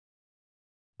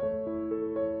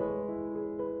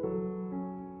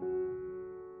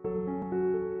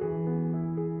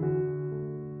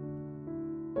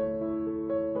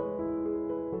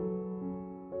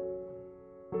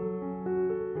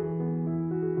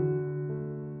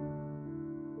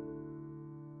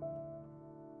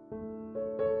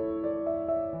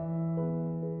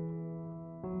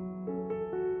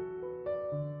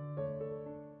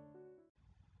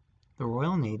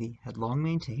Navy had long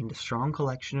maintained a strong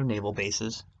collection of naval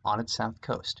bases on its south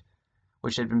coast,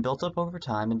 which had been built up over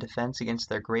time in defense against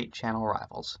their great Channel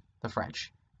rivals, the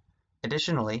French.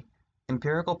 Additionally,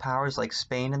 imperial powers like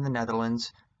Spain and the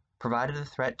Netherlands provided a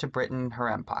threat to Britain and her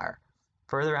empire,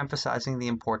 further emphasizing the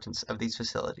importance of these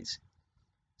facilities.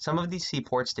 Some of these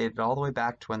seaports dated all the way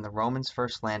back to when the Romans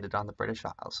first landed on the British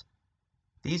Isles.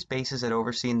 These bases had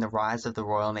overseen the rise of the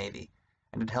Royal Navy,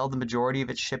 and had held the majority of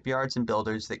its shipyards and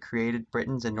builders that created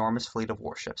Britain's enormous fleet of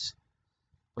warships.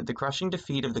 With the crushing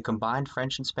defeat of the combined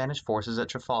French and Spanish forces at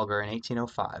Trafalgar in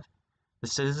 1805, the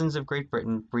citizens of Great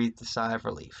Britain breathed a sigh of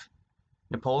relief.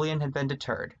 Napoleon had been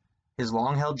deterred. His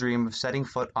long-held dream of setting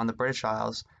foot on the British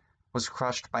Isles was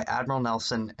crushed by Admiral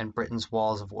Nelson and Britain's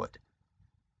walls of wood.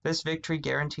 This victory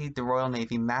guaranteed the Royal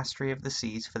Navy mastery of the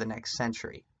seas for the next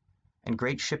century, and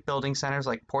great shipbuilding centers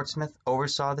like Portsmouth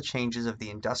oversaw the changes of the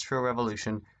Industrial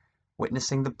Revolution,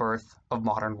 witnessing the birth of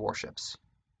modern warships.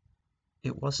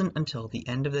 It wasn't until the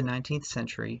end of the 19th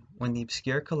century when the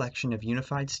obscure collection of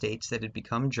unified states that had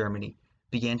become Germany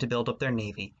began to build up their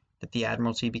navy that the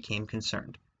Admiralty became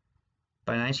concerned.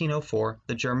 By 1904,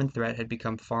 the German threat had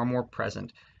become far more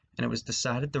present, and it was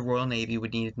decided the Royal Navy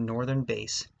would need a northern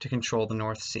base to control the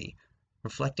North Sea,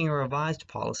 reflecting a revised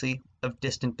policy of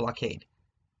distant blockade.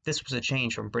 This was a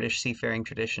change from British seafaring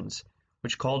traditions,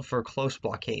 which called for close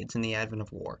blockades in the advent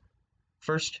of war.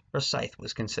 First, Rosyth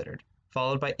was considered,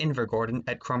 followed by Invergordon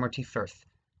at Cromarty Firth,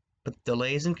 but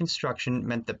delays in construction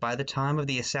meant that by the time of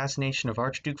the assassination of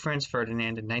Archduke Franz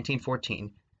Ferdinand in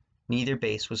 1914, neither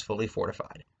base was fully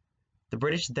fortified. The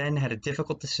British then had a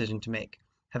difficult decision to make,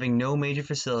 having no major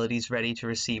facilities ready to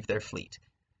receive their fleet.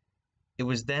 It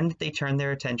was then that they turned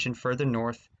their attention further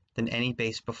north than any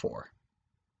base before,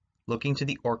 looking to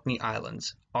the Orkney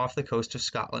Islands, off the coast of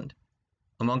Scotland.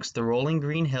 Amongst the rolling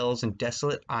green hills and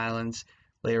desolate islands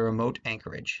lay a remote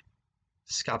anchorage,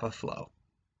 Scapa Flow.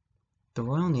 The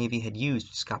Royal Navy had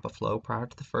used Scapa Flow prior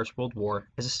to the First World War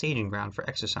as a staging ground for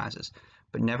exercises,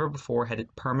 but never before had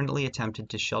it permanently attempted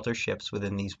to shelter ships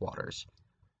within these waters.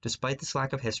 Despite this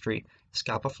lack of history,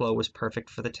 Scapa Flow was perfect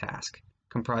for the task,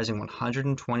 comprising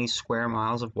 120 square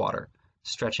miles of water,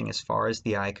 stretching as far as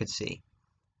the eye could see.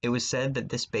 It was said that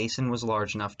this basin was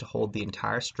large enough to hold the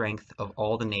entire strength of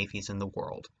all the navies in the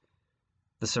world.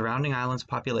 The surrounding islands'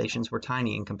 populations were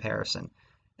tiny in comparison,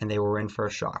 and they were in for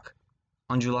a shock.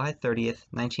 On July 30th,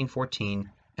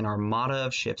 1914, an armada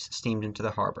of ships steamed into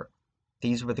the harbor.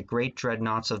 These were the great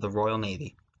dreadnoughts of the Royal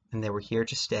Navy, and they were here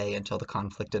to stay until the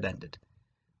conflict had ended.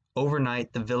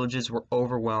 Overnight, the villages were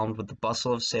overwhelmed with the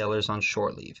bustle of sailors on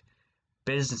shore leave.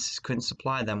 Businesses couldn't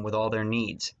supply them with all their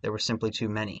needs. There were simply too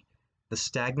many. The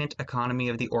stagnant economy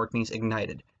of the Orkneys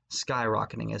ignited,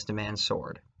 skyrocketing as demand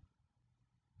soared.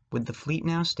 With the fleet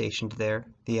now stationed there,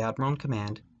 the admiral in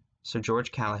command, Sir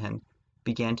George Callahan,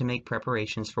 began to make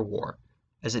preparations for war,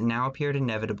 as it now appeared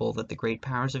inevitable that the great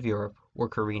powers of Europe were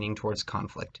careening towards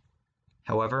conflict.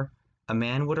 However, a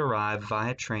man would arrive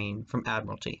via train from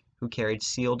Admiralty who carried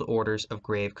sealed orders of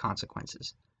grave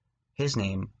consequences. His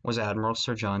name was Admiral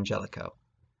Sir John Jellicoe.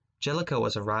 Jellicoe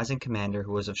was a rising commander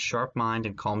who was of sharp mind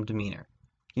and calm demeanor.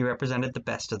 He represented the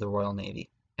best of the Royal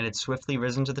Navy, and had swiftly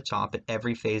risen to the top at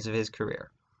every phase of his career.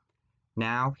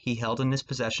 Now he held in his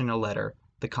possession a letter,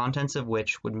 the contents of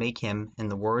which would make him, in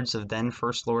the words of then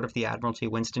First Lord of the Admiralty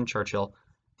Winston Churchill,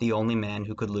 the only man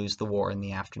who could lose the war in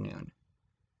the afternoon.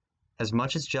 As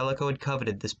much as Jellicoe had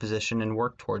coveted this position and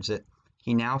worked towards it,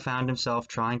 he now found himself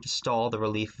trying to stall the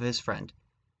relief of his friend.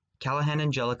 Callahan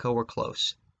and Jellicoe were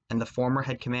close, and the former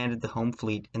had commanded the home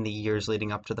fleet in the years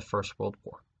leading up to the First World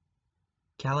War.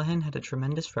 Callahan had a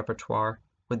tremendous repertoire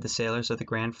with the sailors of the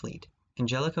Grand Fleet, and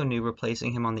Jellicoe knew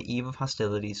replacing him on the eve of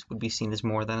hostilities would be seen as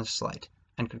more than a slight,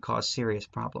 and could cause serious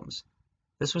problems.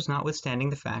 This was notwithstanding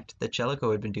the fact that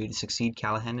Jellicoe had been due to succeed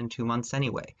Callahan in 2 months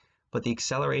anyway, but the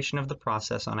acceleration of the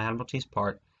process on Admiralty's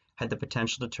part had the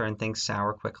potential to turn things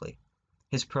sour quickly.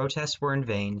 His protests were in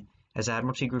vain, as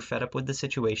Admiralty grew fed up with the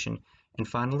situation and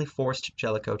finally forced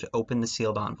Jellicoe to open the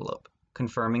sealed envelope,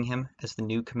 confirming him as the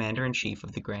new commander-in-chief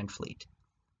of the Grand Fleet.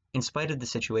 In spite of the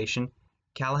situation,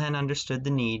 Callahan understood the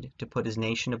need to put his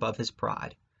nation above his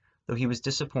pride, though he was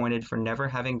disappointed for never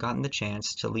having gotten the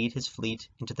chance to lead his fleet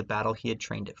into the battle he had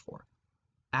trained it for.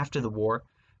 After the war,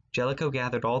 Jellicoe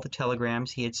gathered all the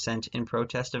telegrams he had sent in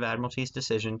protest of Admiralty's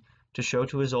decision to show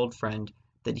to his old friend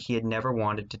that he had never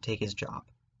wanted to take his job.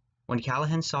 When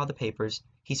Callahan saw the papers,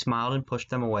 he smiled and pushed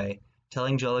them away,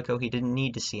 telling Jellicoe he didn't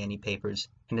need to see any papers,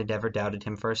 and had never doubted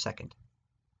him for a second.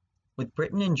 With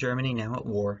Britain and Germany now at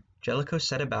war, Jellicoe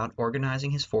set about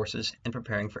organizing his forces and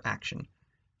preparing for action.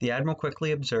 The admiral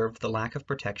quickly observed the lack of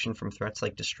protection from threats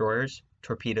like destroyers,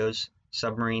 torpedoes,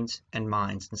 submarines, and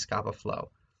mines in Scapa Flow,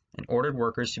 and ordered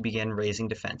workers to begin raising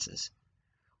defenses.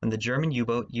 When the German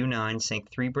U-boat U-9 sank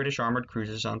 3 British armored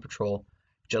cruisers on patrol,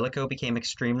 Jellicoe became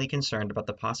extremely concerned about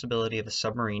the possibility of a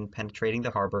submarine penetrating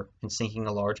the harbor and sinking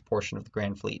a large portion of the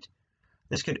Grand Fleet.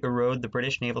 This could erode the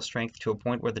British naval strength to a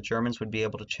point where the Germans would be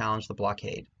able to challenge the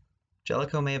blockade.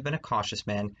 Jellicoe may have been a cautious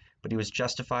man, but he was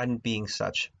justified in being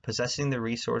such, possessing the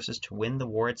resources to win the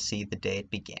war at sea the day it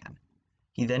began.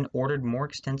 He then ordered more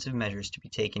extensive measures to be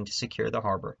taken to secure the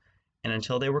harbor, and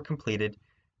until they were completed,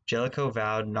 Jellicoe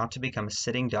vowed not to become a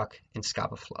sitting duck in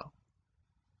Scapa Flow.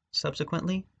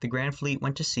 Subsequently, the Grand Fleet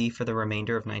went to sea for the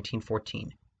remainder of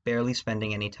 1914, barely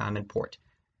spending any time in port,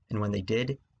 and when they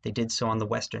did so on the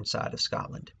western side of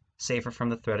Scotland, safer from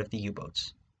the threat of the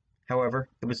U-boats. However,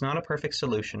 it was not a perfect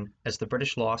solution, as the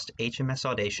British lost HMS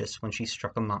Audacious when she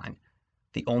struck a mine,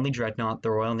 the only dreadnought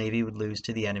the Royal Navy would lose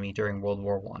to the enemy during World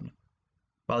War I.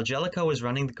 While Jellicoe was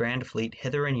running the Grand Fleet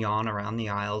hither and yon around the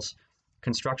Isles,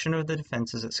 construction of the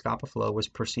defenses at Scapa Flow was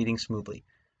proceeding smoothly.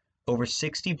 Over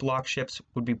 60 block ships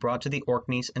would be brought to the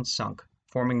Orkneys and sunk,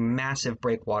 forming massive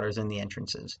breakwaters in the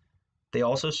entrances. They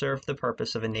also served the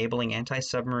purpose of enabling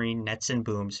anti-submarine nets and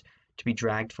booms to be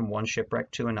dragged from one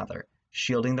shipwreck to another,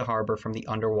 shielding the harbor from the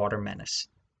underwater menace.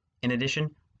 In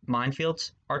addition,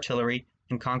 minefields, artillery,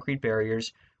 and concrete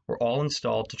barriers were all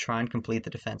installed to try and complete the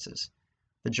defenses.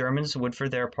 The Germans would, for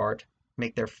their part,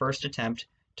 make their first attempt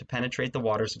to penetrate the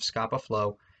waters of Scapa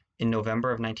Flow in November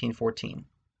of 1914.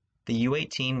 The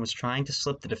U-18 was trying to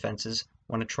slip the defenses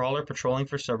when a trawler patrolling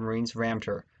for submarines rammed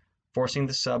her, forcing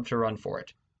the sub to run for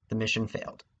it. The mission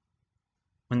failed.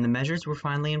 When the measures were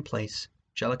finally in place,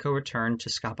 Jellicoe returned to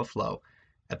Scapa Flow,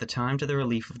 at the time to the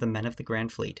relief of the men of the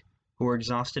Grand Fleet, who were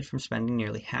exhausted from spending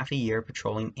nearly half a year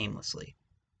patrolling aimlessly.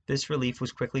 This relief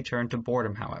was quickly turned to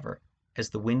boredom, however, as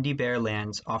the windy bare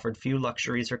lands offered few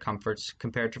luxuries or comforts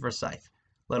compared to Forsyth,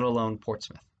 let alone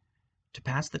Portsmouth. To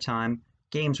pass the time,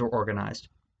 games were organized.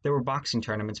 There were boxing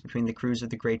tournaments between the crews of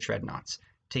the great dreadnoughts,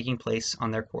 taking place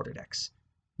on their quarterdecks.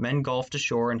 Men golfed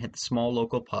ashore and hit the small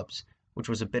local pubs, which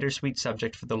was a bittersweet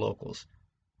subject for the locals,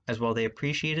 as while they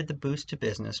appreciated the boost to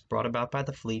business brought about by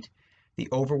the fleet, the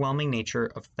overwhelming nature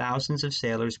of thousands of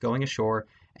sailors going ashore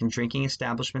and drinking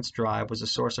establishments dry was a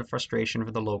source of frustration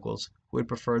for the locals, who had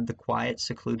preferred the quiet,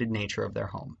 secluded nature of their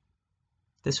home.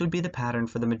 This would be the pattern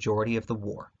for the majority of the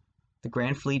war. The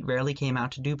Grand Fleet rarely came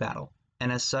out to do battle,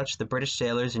 and as such the British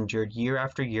sailors endured year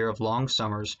after year of long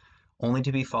summers, only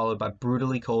to be followed by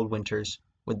brutally cold winters,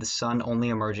 with the sun only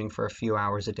emerging for a few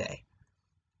hours a day.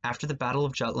 After the Battle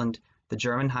of Jutland, the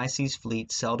German high seas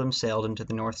fleet seldom sailed into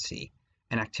the North Sea,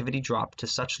 and activity dropped to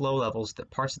such low levels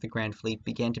that parts of the Grand Fleet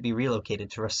began to be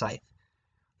relocated to Forsyth.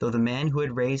 Though the man who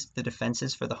had raised the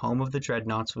defenses for the home of the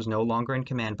dreadnoughts was no longer in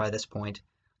command by this point,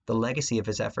 the legacy of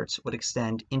his efforts would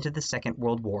extend into the Second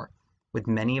World War, with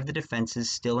many of the defenses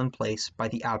still in place by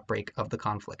the outbreak of the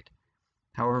conflict.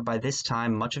 However, by this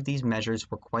time much of these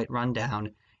measures were quite run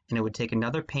down, and it would take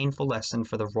another painful lesson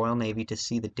for the Royal Navy to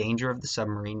see the danger of the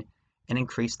submarine and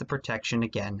increase the protection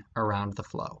again around the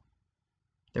flow.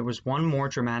 There was one more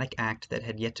dramatic act that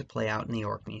had yet to play out in the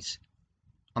Orkneys.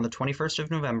 On the 21st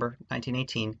of November,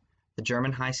 1918, the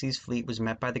German high seas fleet was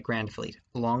met by the Grand Fleet,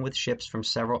 along with ships from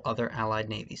several other Allied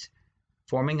navies.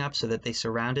 Forming up so that they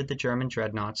surrounded the German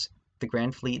dreadnoughts, the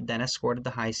Grand Fleet then escorted the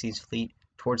high seas fleet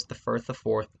towards the Firth of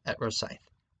Forth at Rosyth,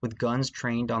 with guns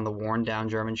trained on the worn-down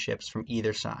German ships from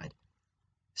either side.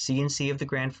 C&C of the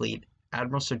Grand Fleet,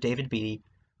 Admiral Sir David Beatty,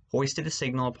 hoisted a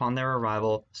signal upon their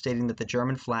arrival stating that the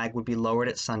German flag would be lowered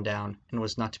at sundown and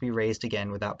was not to be raised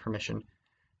again without permission.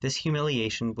 This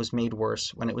humiliation was made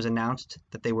worse when it was announced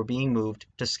that they were being moved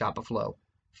to Scapa Flow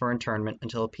for internment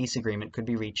until a peace agreement could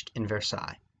be reached in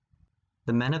Versailles.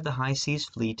 The men of the high seas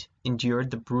fleet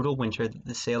endured the brutal winter that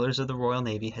the sailors of the Royal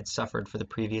Navy had suffered for the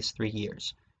previous 3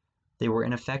 years. They were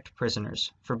in effect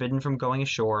prisoners, forbidden from going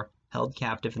ashore, held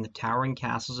captive in the towering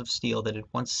castles of steel that had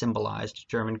once symbolized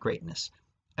German greatness,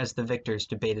 as the victors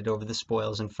debated over the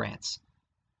spoils in France.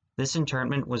 This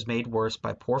internment was made worse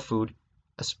by poor food,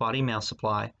 a spotty mail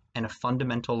supply, and a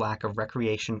fundamental lack of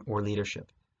recreation or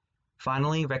leadership.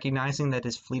 Finally, recognizing that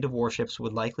his fleet of warships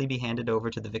would likely be handed over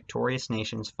to the victorious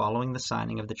nations following the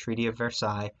signing of the Treaty of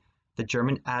Versailles, the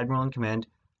German admiral in command,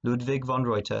 Ludwig von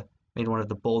Reuter, made one of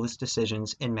the boldest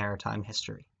decisions in maritime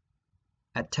history.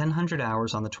 At 1000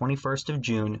 hours on the 21st of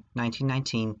June,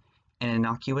 1919, an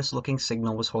innocuous-looking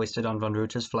signal was hoisted on von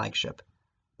Reuter's flagship,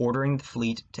 ordering the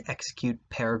fleet to execute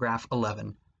Paragraph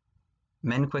 11.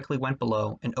 Men quickly went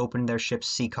below and opened their ship's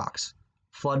seacocks.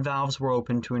 Flood valves were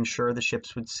opened to ensure the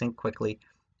ships would sink quickly,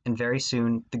 and very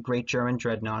soon the great German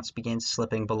dreadnoughts began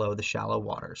slipping below the shallow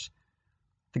waters.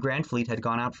 The Grand Fleet had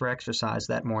gone out for exercise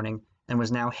that morning and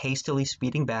was now hastily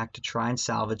speeding back to try and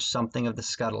salvage something of the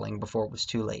scuttling before it was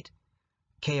too late.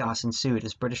 Chaos ensued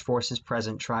as British forces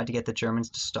present tried to get the Germans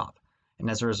to stop, and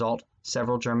as a result,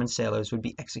 several German sailors would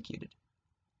be executed.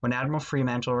 When Admiral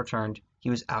Fremantle returned, he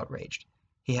was outraged.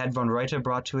 He had von Reuter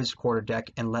brought to his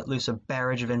quarterdeck and let loose a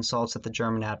barrage of insults at the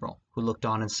German admiral, who looked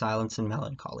on in silence and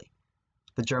melancholy.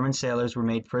 The German sailors were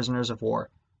made prisoners of war,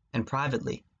 and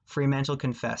privately, Fremantle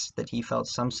confessed that he felt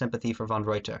some sympathy for von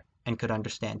Reuter and could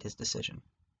understand his decision.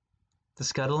 The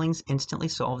scuttlings instantly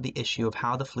solved the issue of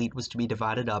how the fleet was to be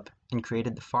divided up and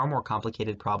created the far more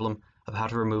complicated problem of how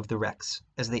to remove the wrecks,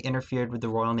 as they interfered with the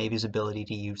Royal Navy's ability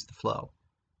to use the flow.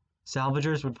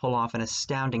 Salvagers would pull off an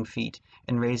astounding feat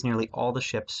and raise nearly all the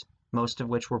ships, most of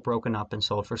which were broken up and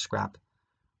sold for scrap,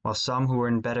 while some who were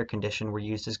in better condition were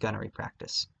used as gunnery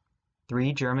practice.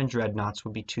 3 German dreadnoughts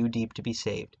would be too deep to be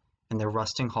saved, and their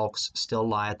rusting hulks still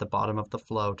lie at the bottom of the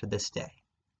flow to this day.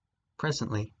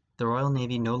 Presently, the Royal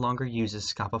Navy no longer uses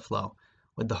Scapa Flow,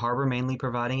 with the harbor mainly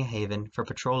providing a haven for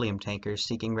petroleum tankers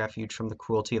seeking refuge from the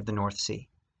cruelty of the North Sea.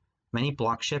 Many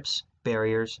block ships,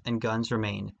 barriers, and guns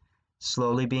remain,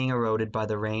 slowly being eroded by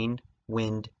the rain,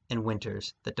 wind, and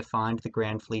winters that defined the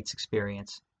Grand Fleet's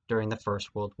experience during the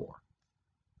First World War.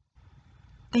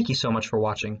 Thank you so much for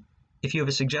watching. If you have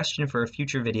a suggestion for a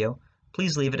future video,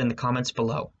 please leave it in the comments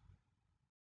below.